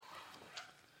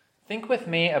Think with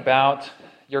me about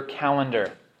your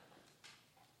calendar.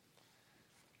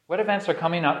 What events are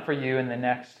coming up for you in the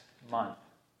next month?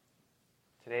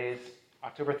 Today's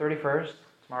October 31st.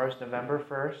 Tomorrow's November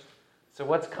 1st. So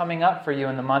what's coming up for you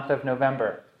in the month of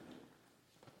November?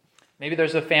 Maybe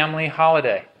there's a family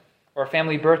holiday, or a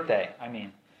family birthday,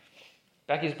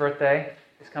 Becky's birthday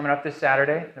is coming up this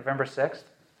Saturday, November 6th.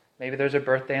 Maybe there's a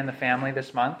birthday in the family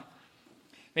this month.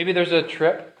 Maybe there's a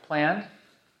trip planned.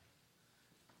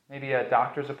 Maybe a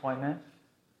doctor's appointment.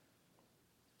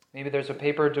 Maybe there's a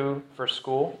paper due for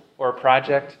school or a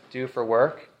project due for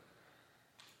work.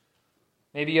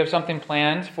 Maybe you have something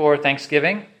planned for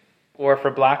Thanksgiving or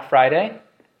for Black Friday.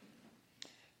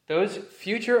 Those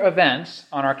future events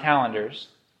on our calendars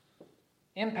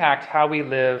impact how we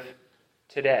live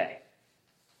today.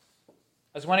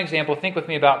 As one example, think with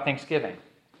me about Thanksgiving.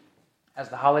 As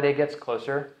the holiday gets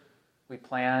closer, we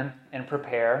plan and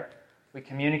prepare. We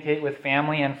communicate with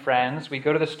family and friends. We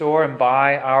go to the store and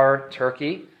buy our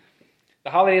turkey. The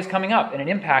holiday is coming up, and it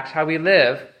impacts how we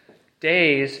live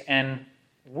days and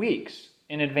weeks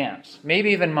in advance, maybe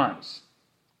even months.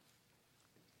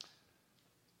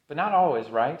 But not always,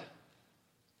 right?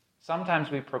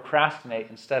 Sometimes we procrastinate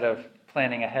instead of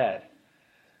planning ahead.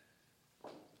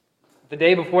 The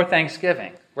day before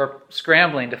Thanksgiving, we're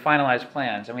scrambling to finalize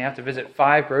plans, and we have to visit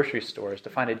 5 grocery stores to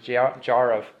find a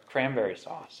jar of cranberry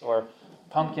sauce or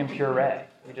pumpkin puree.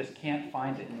 We just can't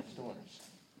find it in the stores.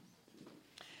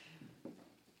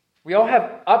 We all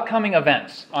have upcoming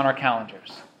events on our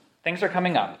calendars. Things are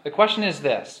coming up. The question is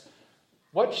this: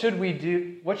 what should we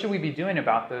do? What should we be doing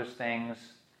about those things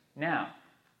now,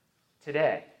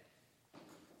 today?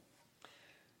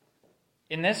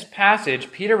 In this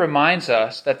passage, Peter reminds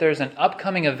us that there's an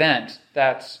upcoming event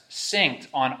that's synced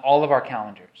on all of our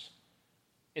calendars.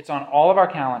 It's on all of our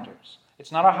calendars.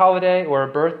 It's not a holiday or a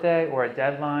birthday or a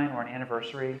deadline or an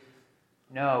anniversary.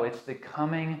 No, it's the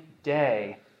coming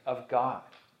day of God.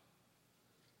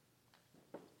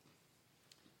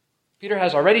 Peter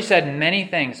has already said many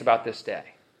things about this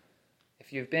day.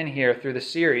 If you've been here through the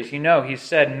series, you know he's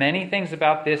said many things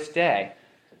about this day.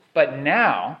 But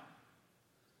now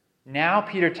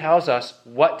Peter tells us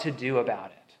what to do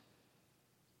about it.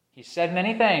 He said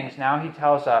many things. Now he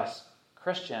tells us,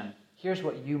 Christian, here's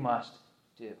what you must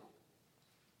do.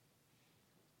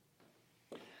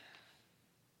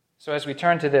 So as we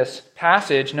turn to this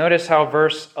passage, notice how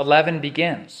verse 11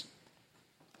 begins.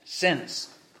 Since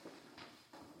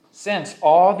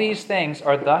all these things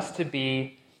are thus to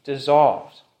be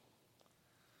dissolved.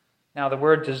 Now the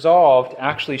word dissolved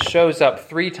actually shows up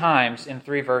 3 times in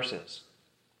 3 verses.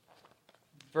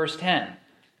 Verse 10,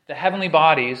 the heavenly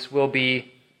bodies will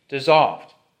be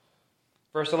dissolved.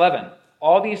 Verse 11,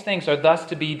 all these things are thus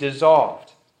to be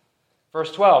dissolved.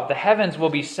 Verse 12, the heavens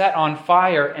will be set on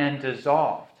fire and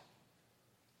dissolved.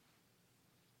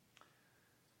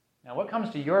 Now, what comes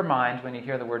to your mind when you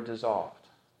hear the word dissolved?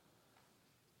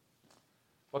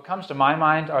 What comes to my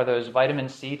mind are those vitamin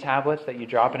C tablets that you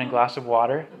drop in a glass of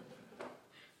water.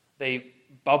 They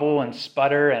bubble and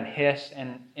sputter and hiss,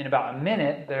 and in about a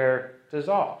minute, they're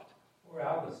dissolved. Or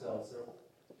Alka-Seltzer.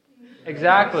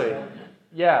 Exactly.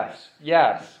 Yes.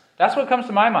 That's what comes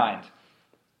to my mind.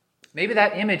 Maybe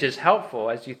that image is helpful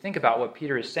as you think about what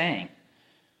Peter is saying.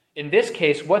 In this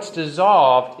case, what's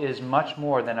dissolved is much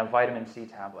more than a vitamin C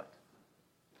tablet.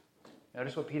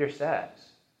 Notice what Peter says.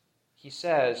 He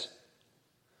says,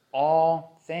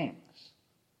 all things.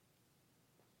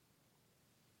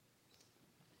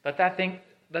 Let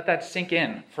that sink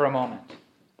in for a moment.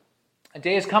 A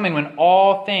day is coming when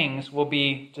all things will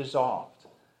be dissolved.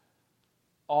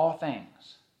 All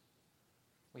things.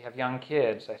 We have young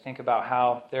kids. I think about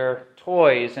how their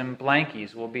toys and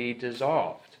blankies will be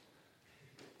dissolved.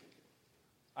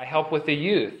 I help with the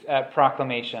youth at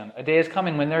Proclamation. A day is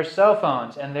coming when their cell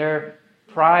phones and their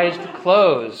prized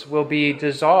clothes will be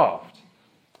dissolved.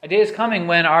 A day is coming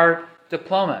when our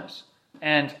diplomas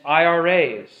and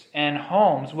IRAs and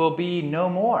homes will be no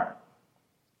more.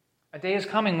 A day is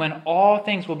coming when all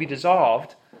things will be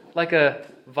dissolved like a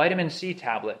vitamin C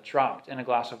tablet dropped in a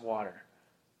glass of water.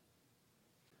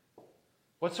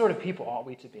 What sort of people ought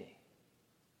we to be?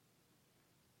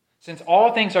 Since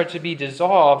all things are to be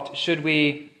dissolved, should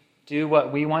we do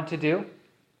what we want to do?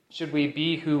 Should we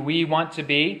be who we want to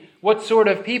be? What sort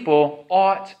of people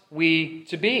ought we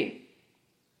to be?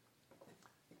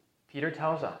 Peter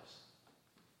tells us.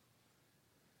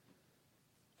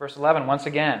 Verse 11, once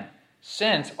again,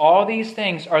 since all these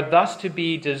things are thus to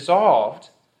be dissolved,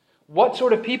 what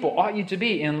sort of people ought you to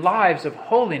be in lives of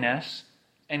holiness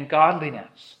and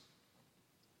godliness?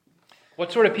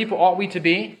 What sort of people ought we to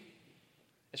be?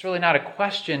 It's really not a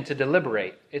question to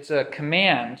deliberate. It's a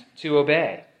command to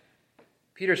obey.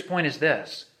 Peter's point is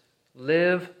this: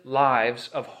 live lives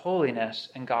of holiness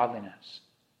and godliness.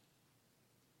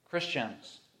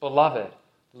 Christians, beloved,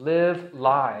 live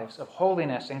lives of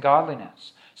holiness and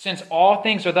godliness. Since all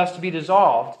things are thus to be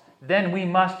dissolved, then we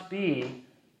must be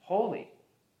holy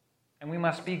and we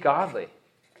must be godly.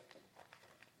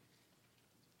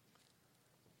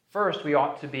 First, we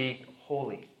ought to be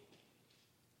holy.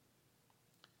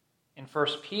 In 1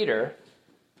 Peter,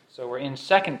 so we're in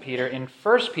 2 Peter, in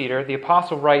 1 Peter, the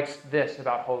apostle writes this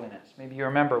about holiness. Maybe you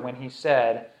remember when he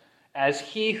said, "As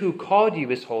he who called you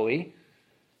is holy,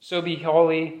 so be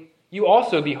holy, you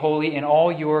also be holy in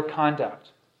all your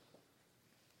conduct."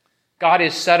 God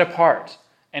is set apart,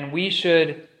 and we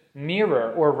should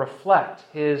mirror or reflect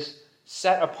his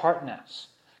set apartness.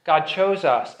 God chose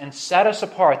us and set us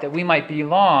apart that we might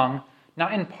belong,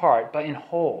 not in part, but in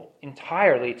whole,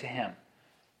 entirely to him.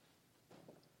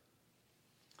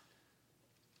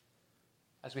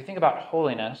 As we think about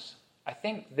holiness, I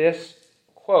think this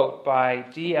quote by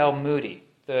D.L. Moody,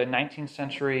 the 19th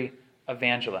century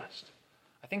evangelist,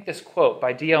 I think this quote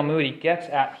by D.L. Moody gets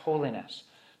at holiness.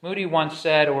 Moody once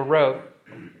said or wrote,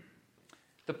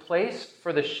 "The place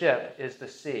for the ship is the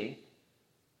sea,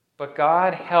 but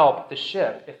God help the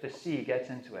ship if the sea gets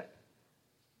into it."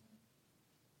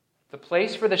 The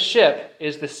place for the ship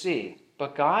is the sea,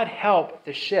 but God help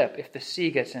the ship if the sea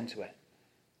gets into it.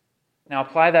 Now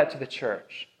apply that to the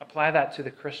church. Apply that to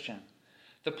the Christian.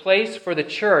 The place for the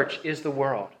church is the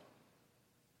world.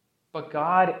 But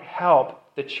God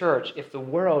help the church if the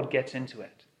world gets into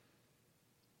it.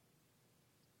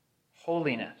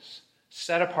 Holiness,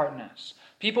 set apartness.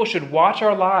 People should watch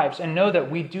our lives and know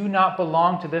that we do not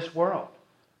belong to this world.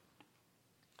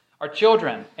 Our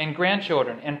children and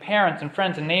grandchildren and parents and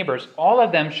friends and neighbors, all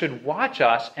of them should watch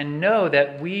us and know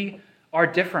that we are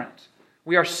different.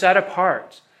 We are set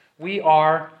apart. We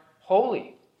are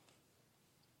holy.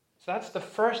 So that's the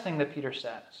first thing that Peter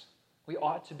says. We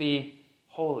ought to be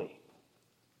holy.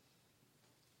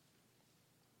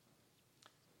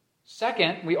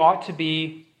 Second, we ought to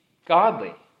be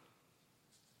godly.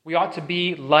 We ought to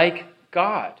be like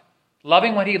God,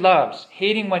 loving what he loves,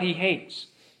 hating what he hates.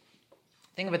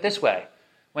 Think of it this way.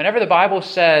 Whenever the Bible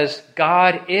says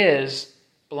God is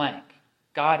blank,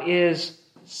 God is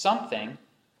something,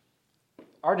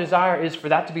 our desire is for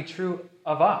that to be true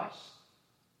of us.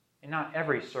 In not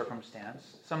every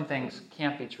circumstance. Some things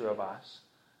can't be true of us.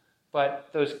 But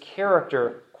those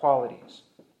character qualities.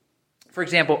 For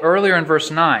example, earlier in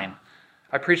verse 9,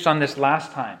 I preached on this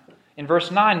last time. In verse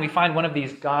 9, we find one of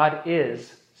these God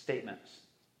is statements.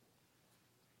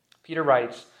 Peter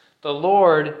writes, "The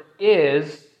Lord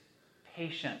is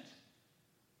patient.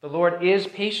 The Lord is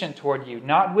patient toward you,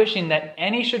 not wishing that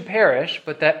any should perish,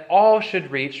 but that all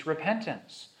should reach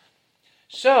repentance."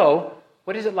 So,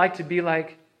 what is it like to be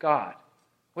like God?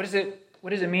 What does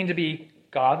it mean to be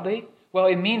godly? Well,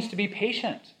 it means to be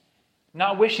patient,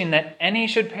 not wishing that any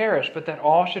should perish, but that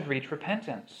all should reach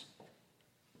repentance.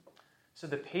 So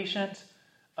the patient,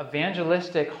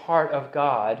 evangelistic heart of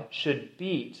God should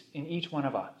beat in each one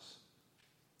of us.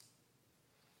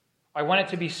 I want it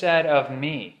to be said of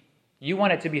me. You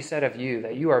want it to be said of you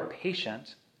that you are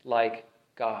patient like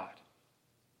God.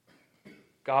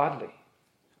 Godly.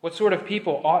 What sort of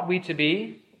people ought we to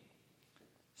be?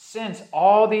 Since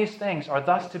all these things are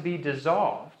thus to be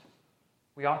dissolved,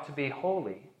 we ought to be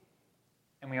holy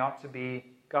and we ought to be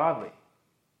godly.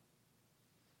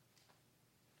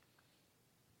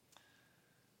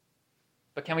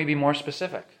 But can we be more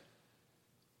specific?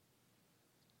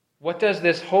 What does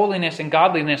this holiness and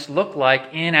godliness look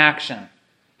like in action?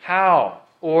 How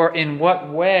or in what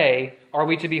way are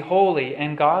we to be holy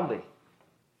and godly?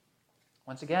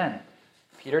 Once again,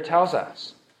 Peter tells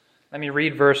us. Let me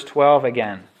read verse 12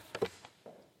 again.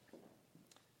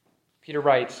 Peter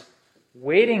writes,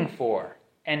 "Waiting for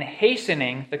and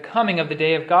hastening the coming of the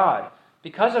day of God,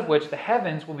 because of which the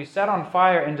heavens will be set on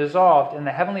fire and dissolved, and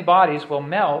the heavenly bodies will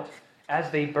melt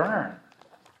as they burn."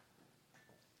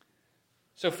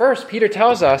 So first, Peter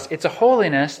tells us it's a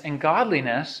holiness and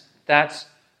godliness that's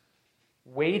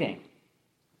waiting.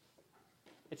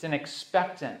 It's an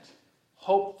expectant,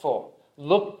 hopeful,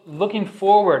 looking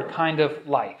forward kind of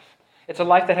life. It's a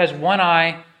life that has one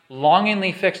eye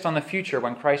longingly fixed on the future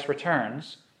when Christ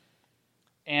returns.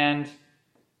 And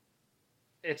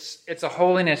it's a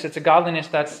holiness, it's a godliness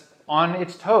that's on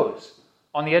its toes,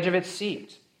 on the edge of its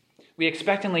seat. We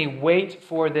expectantly wait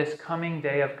for this coming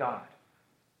day of God.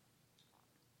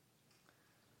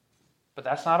 But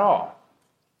that's not all.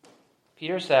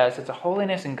 Peter says it's a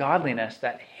holiness and godliness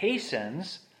that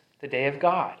hastens the day of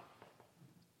God.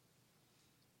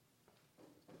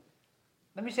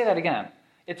 Let me say that again.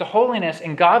 It's a holiness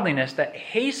and godliness that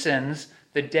hastens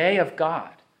the day of God.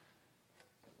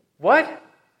 What?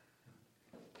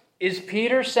 Is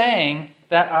Peter saying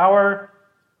that our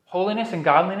holiness and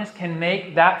godliness can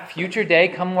make that future day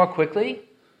come more quickly?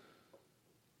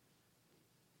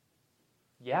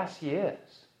 Yes, he is.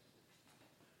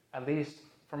 At least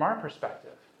from our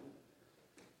perspective.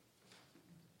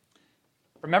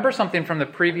 Remember something from the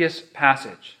previous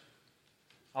passage.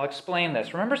 I'll explain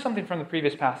this. Remember something from the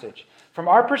previous passage. From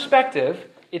our perspective,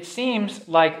 it seems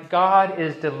like God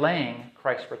is delaying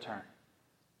Christ's return.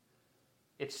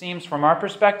 It seems from our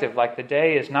perspective like the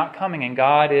day is not coming and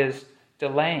God is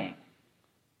delaying.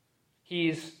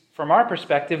 He's, from our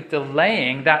perspective,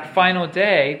 delaying that final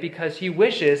day because he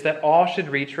wishes that all should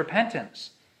reach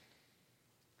repentance.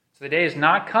 So the day is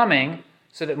not coming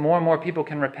so that more and more people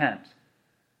can repent.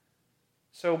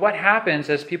 So what happens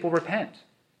as people repent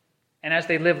and as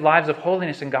they live lives of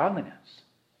holiness and godliness?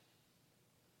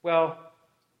 Well,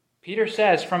 Peter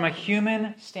says from a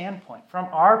human standpoint, from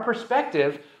our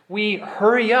perspective, we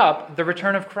hurry up the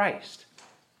return of Christ.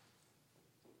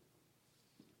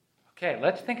 Okay,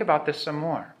 let's think about this some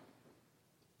more.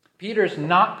 Peter's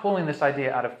not pulling this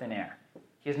idea out of thin air.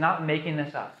 He's not making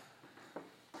this up.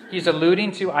 He's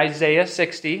alluding to Isaiah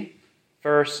 60,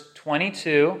 verse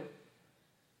 22,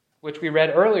 which we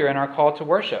read earlier in our call to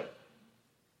worship.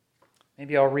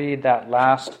 Maybe I'll read that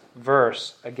last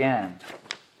verse again.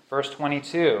 Verse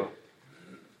 22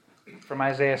 from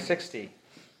Isaiah 60.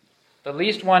 The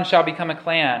least one shall become a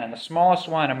clan, and the smallest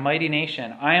one a mighty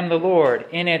nation. I am the Lord.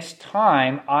 In its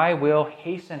time I will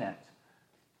hasten it.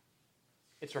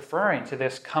 It's referring to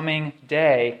this coming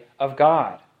day of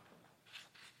God.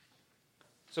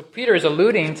 So Peter is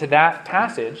alluding to that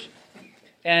passage.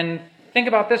 And think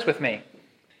about this with me.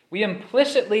 We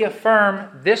implicitly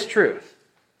affirm this truth,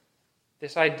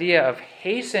 this idea of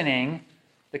hastening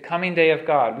the coming day of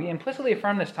God. We implicitly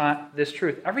affirm this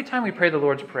truth every time we pray the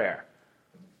Lord's Prayer.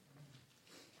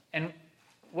 And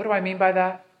what do I mean by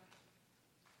that?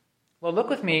 Well, look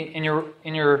with me in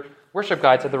your worship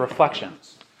guides at the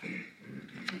reflections.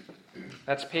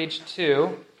 That's page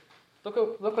 2.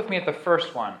 Look with me at the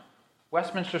first one.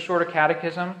 Westminster Shorter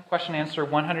Catechism, question answer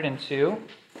 102.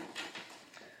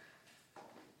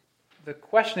 The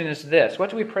question is this: what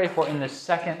do we pray for in the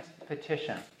second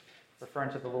petition?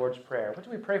 Referring to the Lord's Prayer. What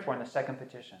do we pray for in the second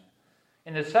petition?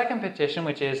 In the second petition,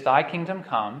 which is, Thy kingdom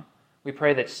come, we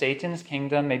pray that Satan's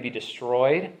kingdom may be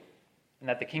destroyed and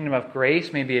that the kingdom of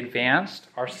grace may be advanced,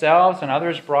 ourselves and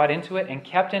others brought into it and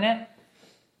kept in it,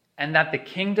 and that the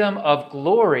kingdom of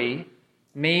glory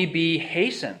may be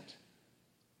hastened.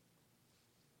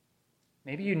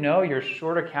 Maybe you know your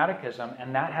shorter catechism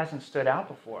and that hasn't stood out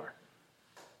before.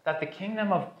 That the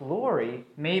kingdom of glory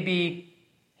may be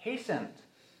hastened.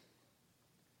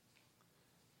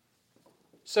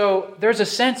 So there's a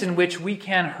sense in which we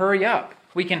can hurry up.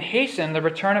 We can hasten the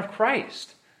return of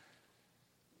Christ.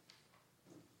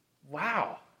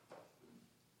 Wow.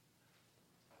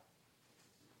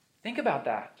 Think about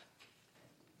that.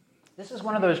 This is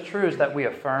one of those truths that we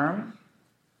affirm,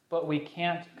 but we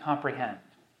can't comprehend.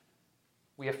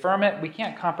 We affirm it, we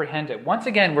can't comprehend it. Once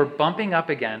again, we're bumping up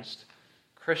against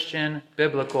Christian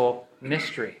biblical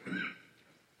mystery.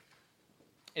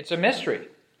 It's a mystery.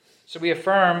 So we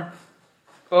affirm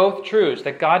both truths,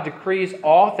 that God decrees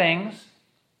all things,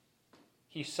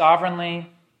 He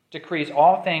sovereignly decrees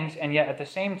all things, and yet at the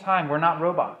same time, we're not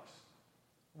robots.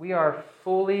 We are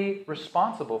fully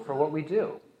responsible for what we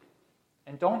do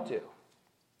and don't do.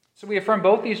 So we affirm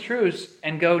both these truths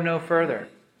and go no further.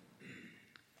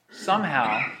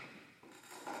 Somehow,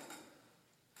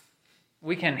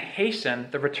 we can hasten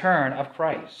the return of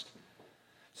Christ.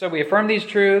 So we affirm these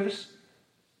truths,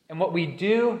 and what we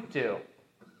do,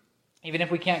 even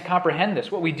if we can't comprehend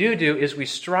this, what we do is we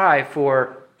strive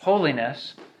for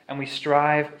holiness and we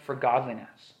strive for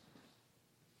godliness.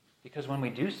 Because when we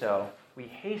do so, we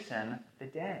hasten the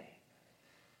day.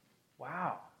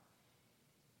 Wow.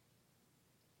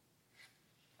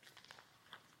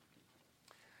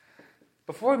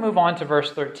 Before we move on to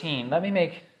verse 13, let me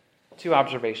make two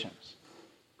observations.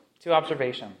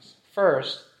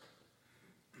 First,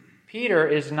 Peter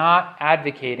is not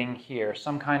advocating here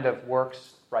some kind of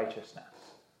works righteousness.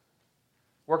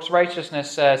 Works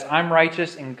righteousness says, I'm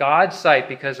righteous in God's sight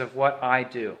because of what I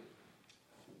do.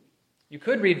 You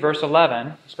could read verse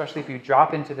 11, especially if you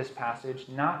drop into this passage,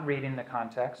 not reading the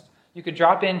context. You could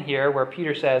drop in here where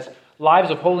Peter says,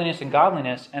 lives of holiness and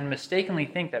godliness, and mistakenly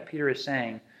think that Peter is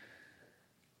saying,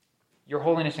 your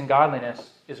holiness and godliness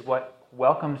is what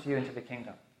welcomes you into the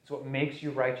kingdom. It's what makes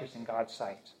you righteous in God's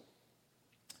sight.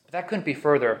 But that couldn't be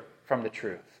further from the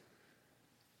truth.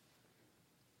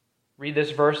 Read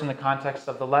this verse in the context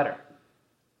of the letter.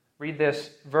 Read this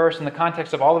verse in the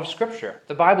context of all of Scripture.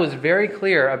 The Bible is very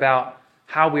clear about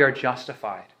how we are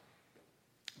justified.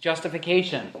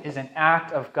 Justification is an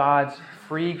act of God's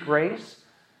free grace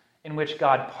in which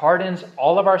God pardons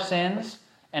all of our sins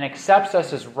and accepts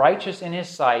us as righteous in His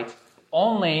sight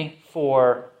only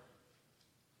for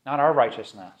not our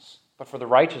righteousness, but for the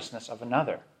righteousness of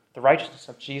another, the righteousness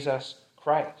of Jesus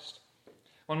Christ.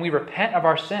 When we repent of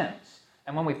our sins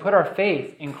and when we put our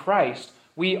faith in Christ,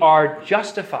 we are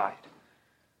justified.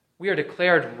 We are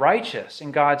declared righteous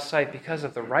in God's sight because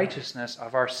of the righteousness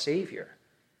of our Savior.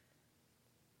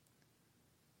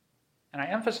 And I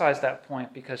emphasize that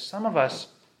point because some of us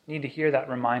need to hear that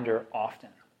reminder often.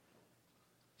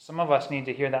 Some of us need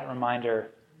to hear that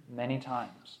reminder many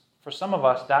times. For some of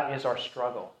us, that is our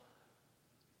struggle.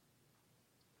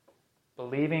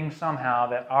 Believing somehow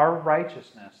that our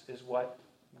righteousness is what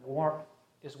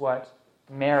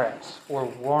merits or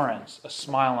warrants a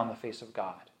smile on the face of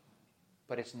God.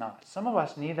 But it's not. Some of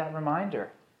us need that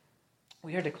reminder.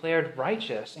 We are declared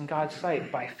righteous in God's sight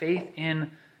by faith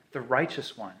in the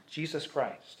righteous one, Jesus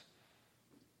Christ.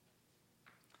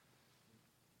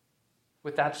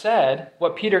 With that said,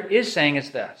 what Peter is saying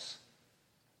is this.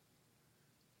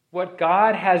 What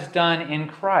God has done in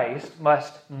Christ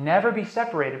must never be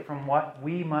separated from what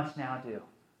we must now do.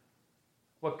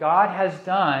 What God has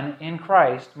done in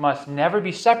Christ must never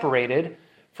be separated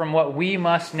from what we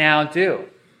must now do.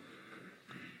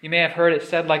 You may have heard it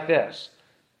said like this: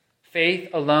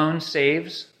 faith alone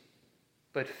saves,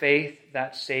 but faith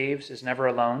that saves is never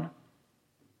alone.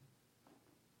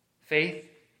 Faith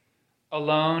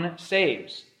alone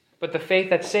saves, but the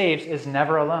faith that saves is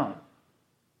never alone.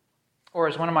 Or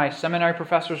as one of my seminary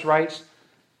professors writes,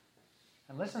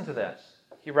 and listen to this,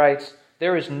 he writes,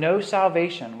 there is no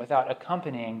salvation without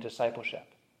accompanying discipleship.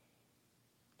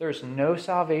 There is no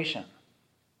salvation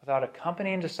without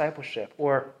accompanying discipleship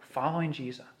or following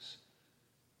Jesus.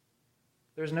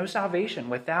 There's no salvation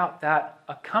without that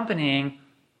accompanying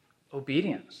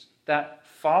obedience, that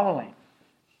following.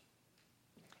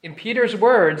 In Peter's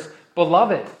words,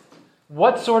 beloved,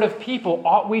 what sort of people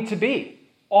ought we to be?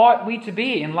 Ought we to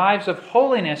be in lives of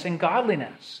holiness and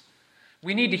godliness?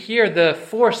 We need to hear the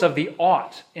force of the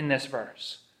ought in this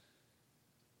verse.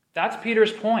 That's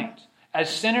Peter's point. As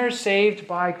sinners saved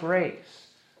by grace,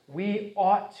 we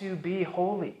ought to be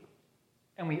holy,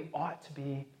 and we ought to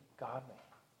be godly.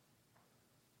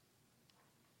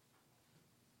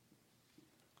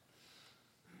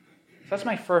 So that's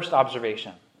my first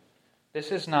observation.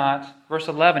 Verse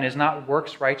 11 is not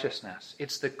works righteousness.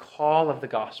 It's the call of the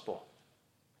gospel.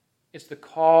 It's the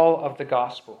call of the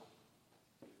gospel.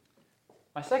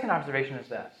 My second observation is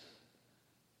this.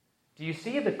 Do you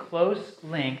see the close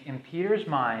link in Peter's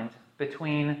mind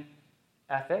between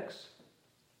ethics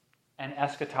and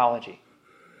eschatology?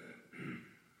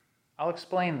 I'll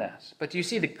explain this. But do you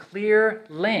see the clear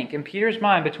link in Peter's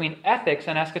mind between ethics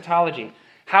and eschatology?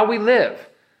 How we live,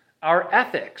 our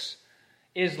ethics,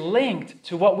 is linked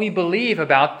to what we believe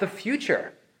about the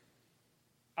future,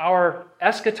 our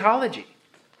eschatology.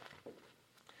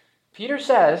 Peter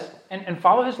says, and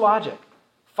follow his logic,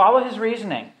 follow his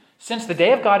reasoning, since the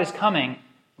day of God is coming,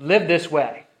 live this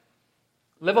way.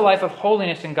 Live a life of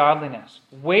holiness and godliness.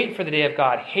 Wait for the day of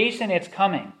God. Hasten its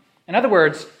coming. In other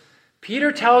words,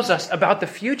 Peter tells us about the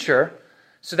future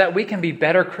so that we can be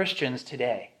better Christians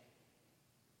today.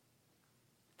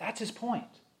 That's his point.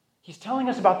 He's telling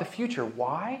us about the future.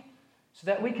 Why? So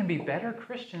that we can be better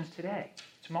Christians today,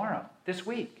 tomorrow, this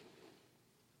week.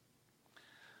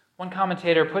 One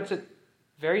commentator puts it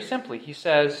very simply. He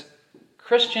says,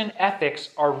 Christian ethics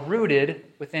are rooted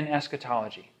within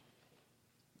eschatology.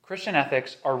 Christian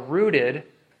ethics are rooted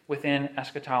within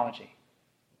eschatology.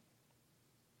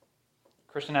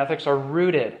 Christian ethics are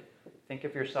rooted. Think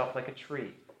of yourself like a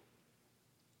tree.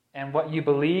 And what you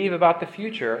believe about the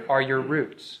future are your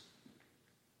roots.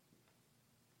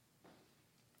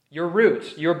 Your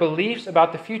roots, your beliefs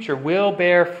about the future will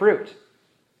bear fruit.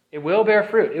 It will bear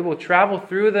fruit. It will travel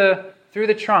through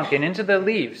the trunk and into the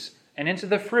leaves and into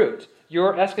the fruit.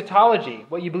 Your eschatology,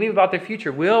 what you believe about the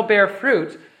future, will bear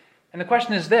fruit. And the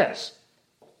question is this: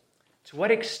 to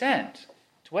what extent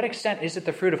is it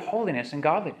the fruit of holiness and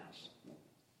godliness?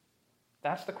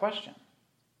 That's the question.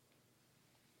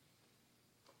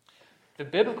 The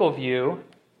biblical view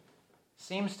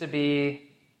seems to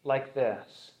be like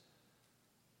this.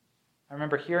 I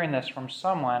remember hearing this from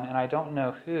someone, and I don't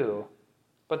know who,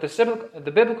 but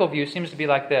the biblical view seems to be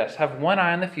like this: have one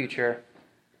eye on the future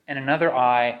and another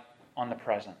eye on the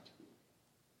present.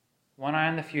 One eye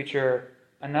on the future,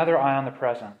 another eye on the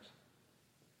present.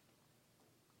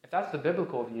 If that's the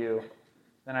biblical view,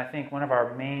 then I think one of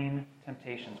our main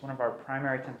temptations, one of our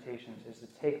primary temptations, is to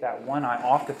take that one eye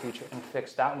off the future and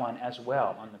fix that one as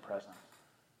well on the present.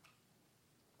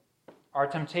 Our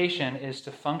temptation is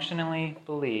to functionally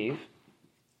believe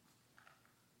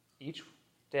each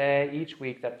day, each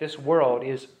week, that this world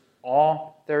is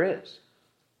all there is.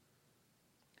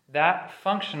 That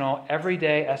functional,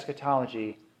 everyday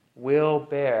eschatology will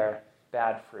bear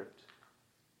bad fruit.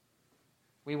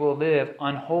 We will live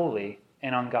unholy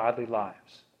and ungodly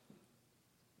lives.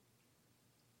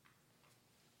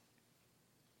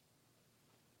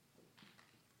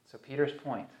 So Peter's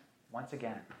point, once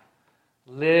again,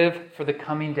 live for the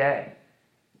coming day.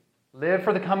 Live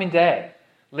for the coming day.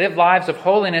 Live lives of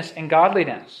holiness and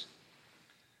godliness.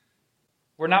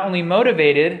 We're not only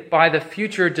motivated by the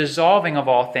future dissolving of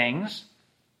all things,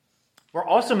 we're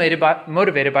also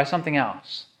motivated by something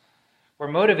else. We're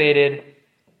motivated,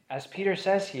 as Peter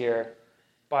says here,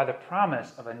 by the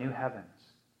promise of a new heavens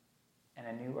and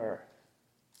a new earth.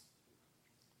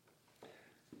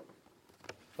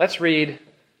 Let's read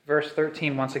verse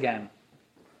 13 once again.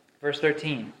 Verse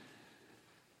 13.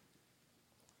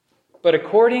 But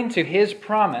according to his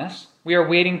promise, we are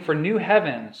waiting for new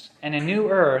heavens and a new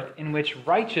earth in which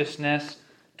righteousness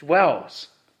dwells.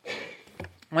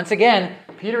 Once again,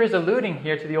 Peter is alluding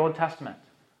here to the Old Testament.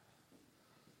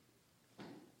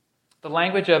 The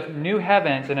language of new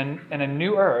heavens and a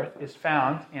new earth is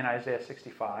found in Isaiah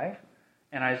 65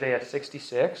 and Isaiah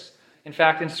 66. In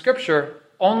fact, in Scripture,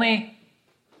 only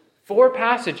 4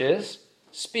 passages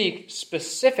speak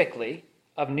specifically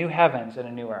of new heavens and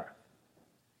a new earth.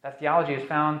 That theology is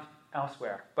found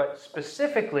elsewhere. But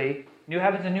specifically, new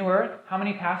heavens and new earth, how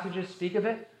many passages speak of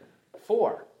it?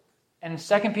 4. And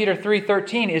 2 Peter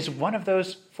 3:13 is one of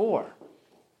those 4.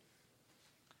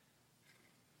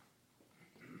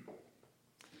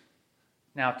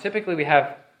 Now, typically we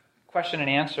have question and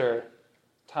answer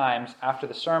times after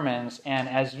the sermons, and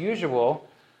as usual,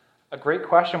 a great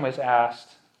question was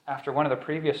asked after one of the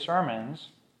previous sermons.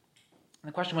 And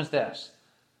the question was this: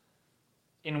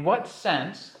 in what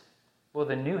sense will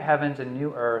the new heavens and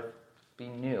new earth be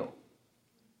new?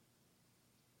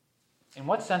 In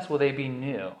what sense will they be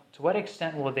new? To what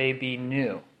extent will they be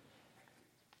new?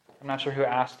 I'm not sure who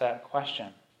asked that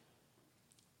question.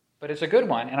 But it's a good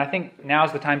one, and I think now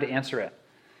is the time to answer it.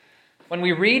 When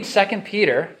we read 2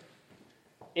 Peter,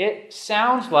 it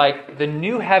sounds like the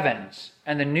new heavens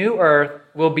and the new earth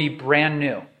will be brand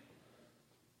new.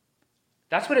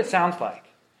 That's what it sounds like.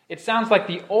 It sounds like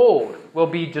the old will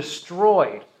be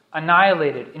destroyed,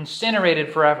 annihilated,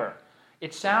 incinerated forever.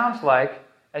 It sounds like,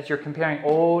 as you're comparing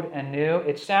old and new,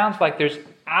 it sounds like there's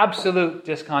absolute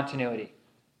discontinuity.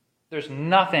 There's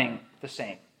nothing the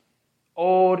same.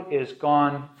 Old is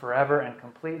gone forever and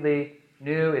completely.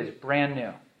 New is brand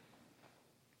new.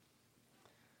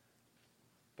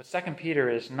 But 2 Peter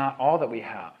is not all that we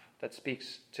have that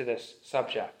speaks to this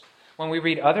subject. When we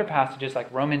read other passages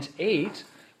like Romans 8,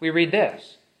 we read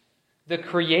this: the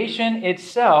creation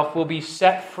itself will be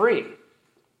set free.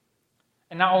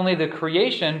 And not only the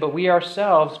creation, but we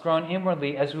ourselves groan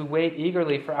inwardly as we wait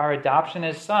eagerly for our adoption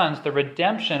as sons, the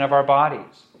redemption of our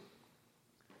bodies.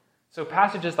 So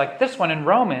passages like this one in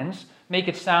Romans make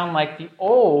it sound like the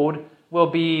old will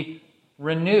be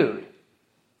renewed,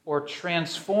 or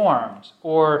transformed,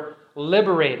 or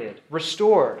liberated,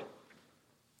 restored.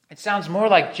 It sounds more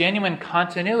like genuine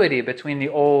continuity between the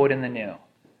old and the new.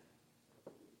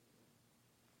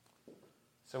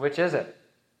 So which is it?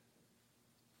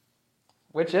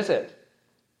 Which is it?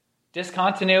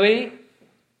 Discontinuity,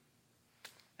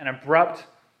 an abrupt,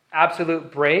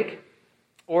 absolute break,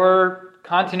 or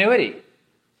continuity?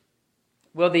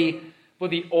 Will the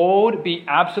old be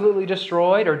absolutely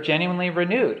destroyed or genuinely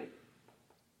renewed?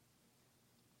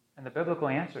 And the biblical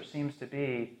answer seems to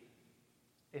be,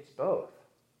 it's both.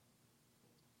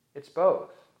 It's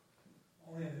both.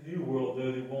 Only in the new world,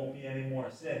 though, there won't be any more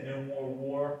sin, no more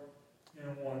war,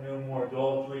 no more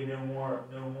adultery, no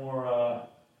more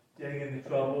getting into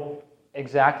trouble.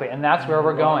 Exactly, and that's where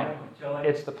we're going.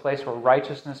 It's the place where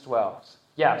righteousness dwells.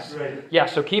 Yes. Yeah,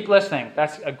 so keep listening.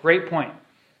 That's a great point.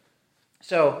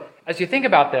 So, as you think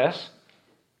about this,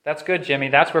 that's good, Jimmy.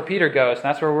 That's where Peter goes, and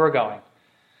that's where we're going.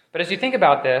 But as you think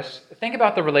about this, think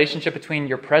about the relationship between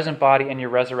your present body and your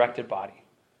resurrected body.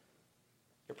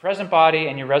 Your present body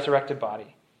and your resurrected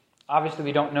body. Obviously,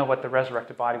 we don't know what the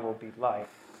resurrected body will be like.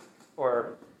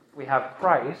 Or we have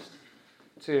Christ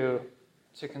to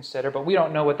consider, but we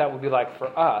don't know what that will be like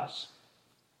for us.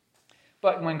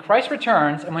 But when Christ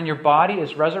returns and when your body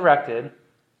is resurrected,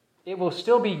 it will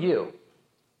still be you.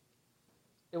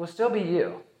 It will still be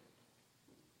you.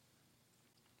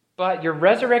 but your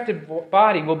resurrected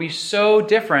body will be so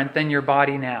different than your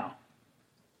body now.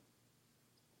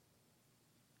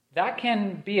 That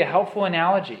can be a helpful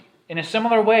analogy. In a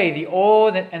similar way, the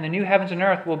old and the new heavens and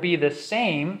earth will be the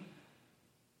same,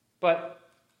 but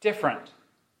different.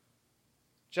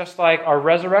 Just like our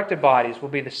resurrected bodies will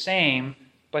be the same,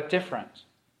 but different.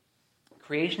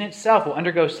 Creation itself will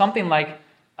undergo something like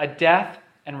a death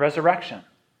and resurrection.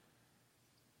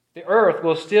 The earth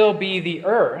will still be the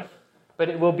earth, but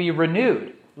it will be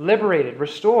renewed, liberated,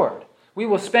 restored. We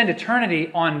will spend eternity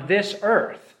on this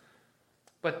earth,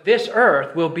 but this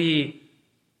earth will be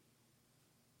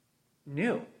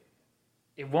new.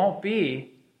 It'll be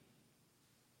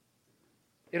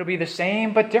the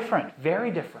same but different, very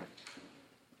different.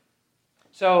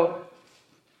 So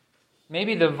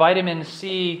maybe the vitamin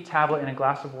C tablet in a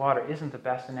glass of water isn't the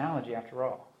best analogy after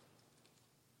all.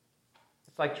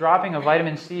 It's like dropping a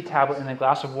vitamin C tablet in a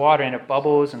glass of water and it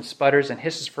bubbles and sputters and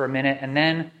hisses for a minute, and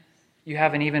then you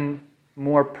have an even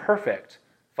more perfect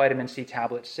vitamin C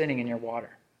tablet sitting in your water.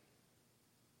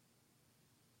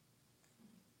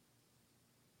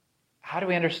 How do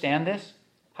we understand this?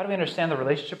 How do we understand the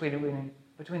relationship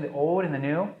between the old and the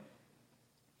new?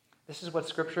 This is what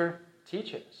Scripture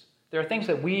teaches. There are things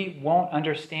that we won't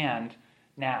understand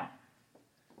now.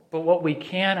 But what we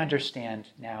can understand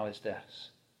now is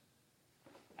this.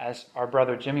 As our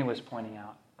brother Jimmy was pointing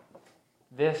out,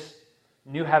 this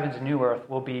new heavens and new earth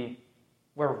will be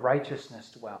where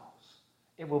righteousness dwells.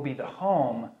 It will be the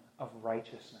home of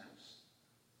righteousness.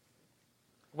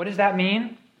 What does that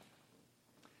mean?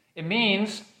 It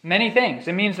means many things.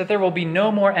 It means that there will be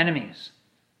no more enemies.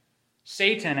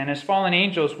 Satan and his fallen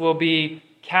angels will be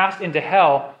cast into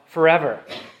hell forever.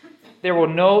 They will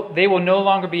no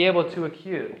longer be able to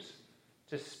accuse,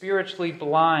 to spiritually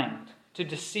blind, to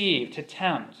deceive, to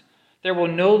tempt. There will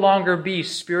no longer be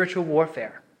spiritual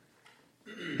warfare.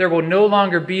 There will no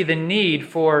longer be the need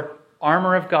for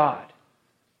armor of God.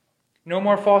 No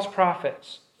more false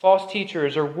prophets, false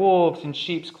teachers, or wolves in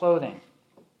sheep's clothing.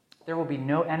 There will be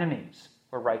no enemies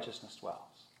where righteousness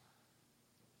dwells.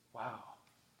 Wow.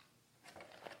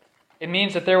 It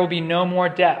means that there will be no more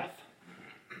death,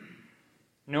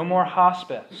 no more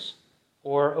hospice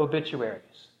or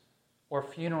obituaries or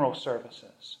funeral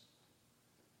services,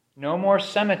 no more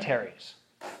cemeteries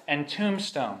and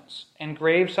tombstones and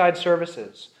graveside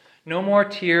services, no more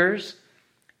tears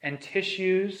and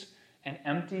tissues and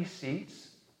empty seats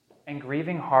and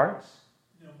grieving hearts.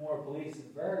 No more police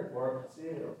and fire departments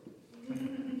either.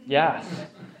 Yes,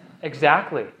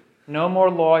 exactly. No more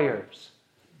lawyers.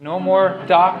 No more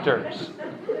doctors.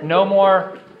 No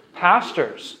more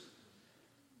pastors.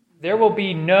 There will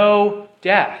be no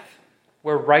death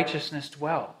where righteousness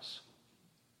dwells.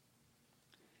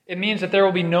 It means that there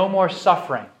will be no more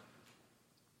suffering,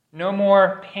 no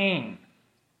more pain,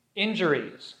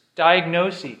 injuries,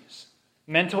 diagnoses,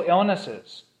 mental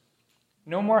illnesses,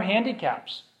 no more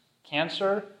handicaps,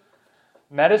 cancer,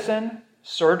 medicine,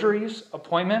 surgeries,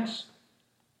 appointments,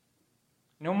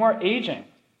 no more aging,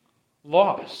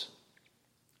 loss,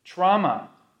 trauma,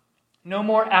 no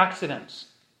more accidents,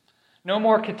 no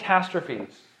more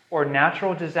catastrophes or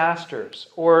natural disasters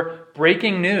or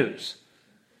breaking news.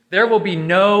 There will be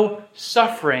no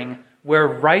suffering where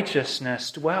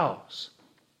righteousness dwells.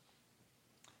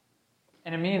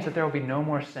 And it means that there will be no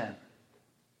more sin,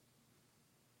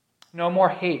 no more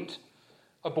hate,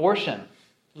 abortion,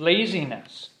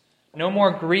 laziness, no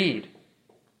more greed,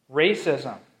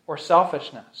 racism, or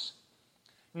selfishness.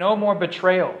 No more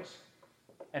betrayals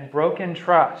and broken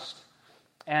trust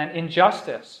and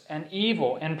injustice and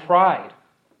evil and pride.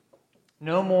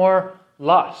 No more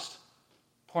lust,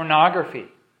 pornography,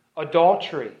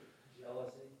 adultery,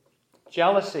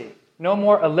 jealousy. No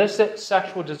more illicit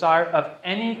sexual desire of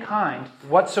any kind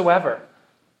whatsoever.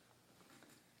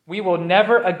 We will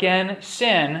never again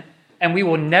sin, and we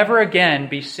will never again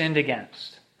be sinned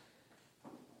against.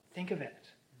 Think of it.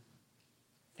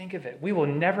 Think of it. We will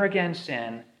never again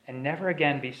sin and never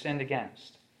again be sinned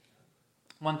against.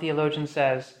 One theologian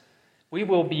says, we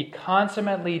will be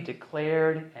consummately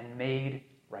declared and made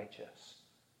righteous.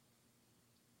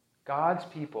 God's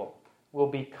people will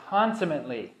be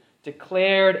consummately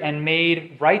declared and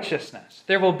made righteousness.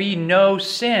 There will be no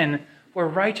sin where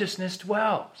righteousness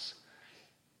dwells.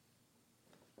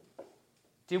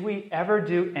 Did we ever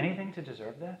do anything to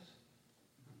deserve this?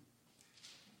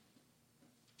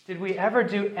 Did we ever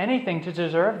do anything to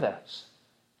deserve this?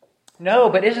 No,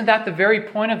 but isn't that the very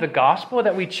point of the gospel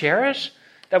that we cherish,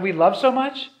 that we love so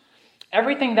much?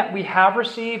 Everything that we have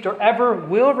received or ever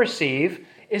will receive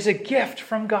is a gift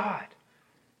from God.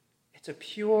 It's a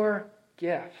pure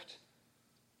gift.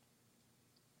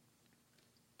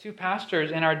 Two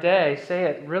pastors in our day say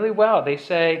it really well. They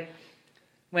say,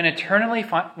 when eternity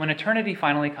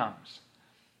finally comes,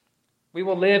 we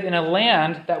will live in a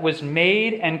land that was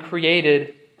made and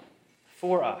created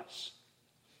for us,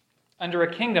 under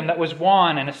a kingdom that was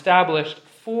won and established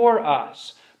for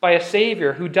us by a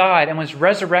Savior who died and was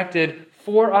resurrected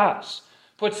for us.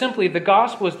 Put simply, the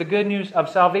gospel is the good news of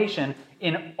salvation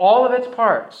in all of its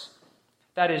parts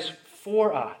that is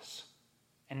for us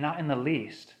and not in the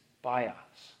least by us.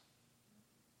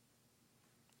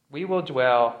 We will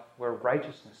dwell where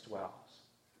righteousness dwells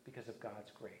because of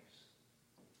God's grace.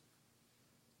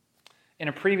 In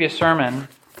a previous sermon,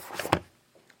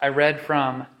 I read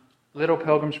from Little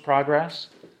Pilgrim's Progress.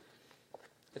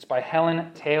 It's by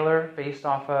Helen Taylor, based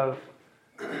off of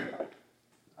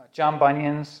John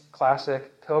Bunyan's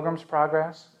classic Pilgrim's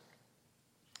Progress.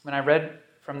 When I read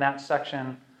from that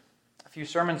section a few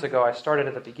sermons ago, I started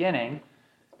at the beginning,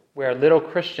 where little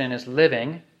Christian is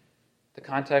living. The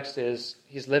context is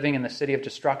he's living in the city of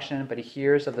destruction, but he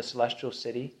hears of the celestial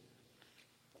city.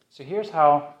 So here's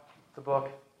how the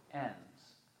book ends,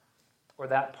 or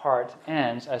that part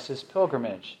ends as his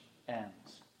pilgrimage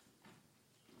ends.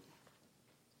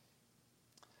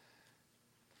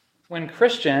 When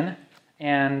Christian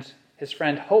and his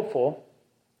friend Hopeful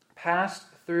passed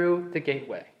through the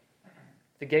gateway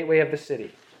of the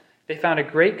city, they found a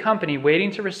great company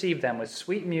waiting to receive them with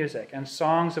sweet music and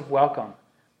songs of welcome.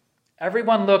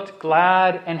 Everyone looked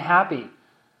glad and happy,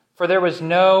 for there was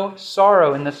no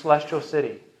sorrow in the celestial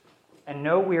city, and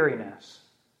no weariness,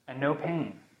 and no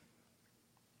pain.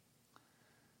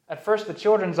 At first, the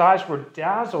children's eyes were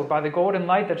dazzled by the golden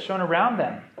light that shone around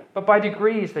them, but by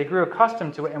degrees they grew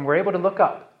accustomed to it and were able to look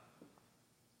up.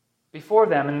 Before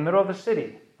them, in the middle of the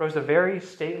city, rose a very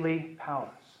stately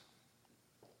palace.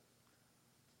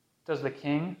 Does the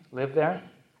king live there?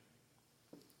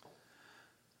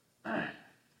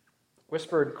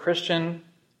 Whispered Christian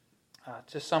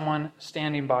to someone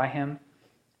standing by him.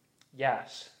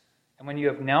 Yes, and when you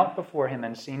have knelt before him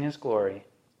and seen his glory,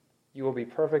 you will be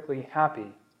perfectly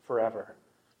happy forever.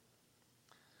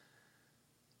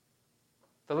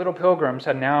 The little pilgrims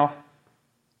had now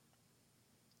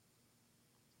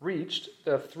reached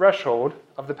the threshold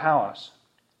of the palace,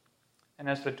 and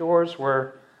as the doors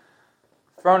were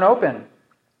thrown open,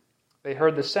 they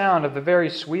heard the sound of the very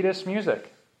sweetest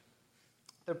music.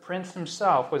 The prince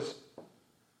himself was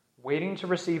waiting to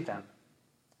receive them,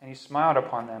 and he smiled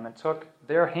upon them and took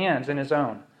their hands in his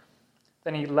own.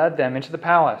 Then he led them into the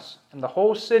palace, and the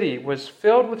whole city was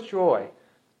filled with joy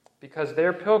because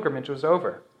their pilgrimage was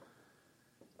over,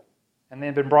 and they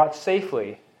had been brought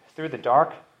safely through the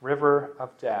dark river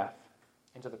of death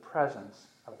into the presence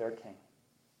of their king.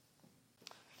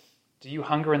 Do you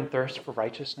hunger and thirst for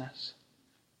righteousness?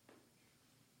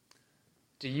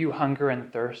 Do you hunger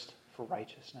and thirst for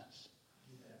righteousness?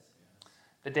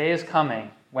 The day is coming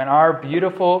when our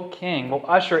beautiful King will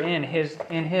usher in his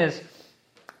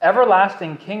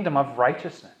everlasting kingdom of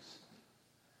righteousness.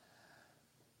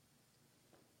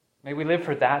 May we live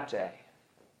for that day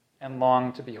and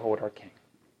long to behold our King.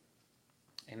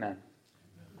 Amen.